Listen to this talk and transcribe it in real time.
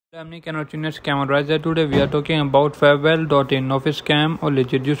I'm Nick and watching Scamadviser. Today we are talking about Fabwel.in of a scam or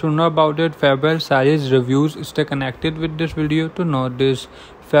legit. You should know about it. Fabwel size reviews. Stay connected with this video to know this.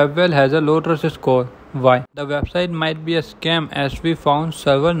 Fabwel has a low trust score. Why? The website might be a scam as we found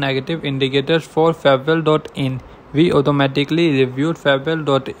several negative indicators for Fabwel.in. We automatically reviewed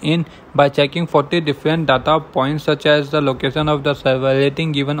Fabwel.in by checking 40 different data points such as the location of the server,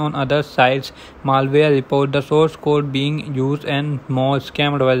 rating given on other sites, malware report, the source code being used, and more.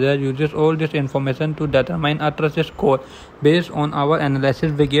 Scamadviser uses all this information to determine a trust score. Based on our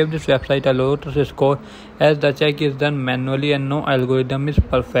analysis, we gave this website a low trust score as the check is done manually and no algorithm is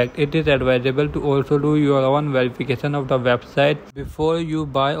perfect. It is advisable to also do your own verification of the website before you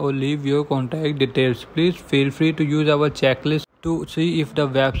buy or leave your contact details. Please feel free to use our checklist to see if the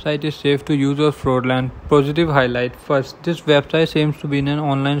website is safe to use or fraudulent. Positive highlight. First, this website seems to be in an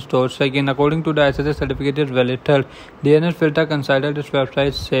online store. Second, according to the SSL certificate is valid. Third, DNS filter considered this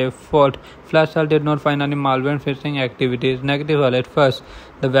website safe. Fourth, Flashlight did not find any malware and phishing activities. Negative highlight. First,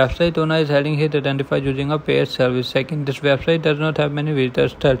 the website owner is having his identified using a paid service. Second, this website does not have many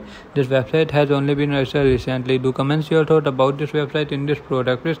visitors. Third, this website has only been registered recently. Do comment your thought about this website in this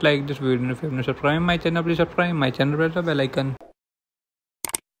product. Please like this video. If you have not subscribed my channel, please subscribe my channel. Press the bell icon.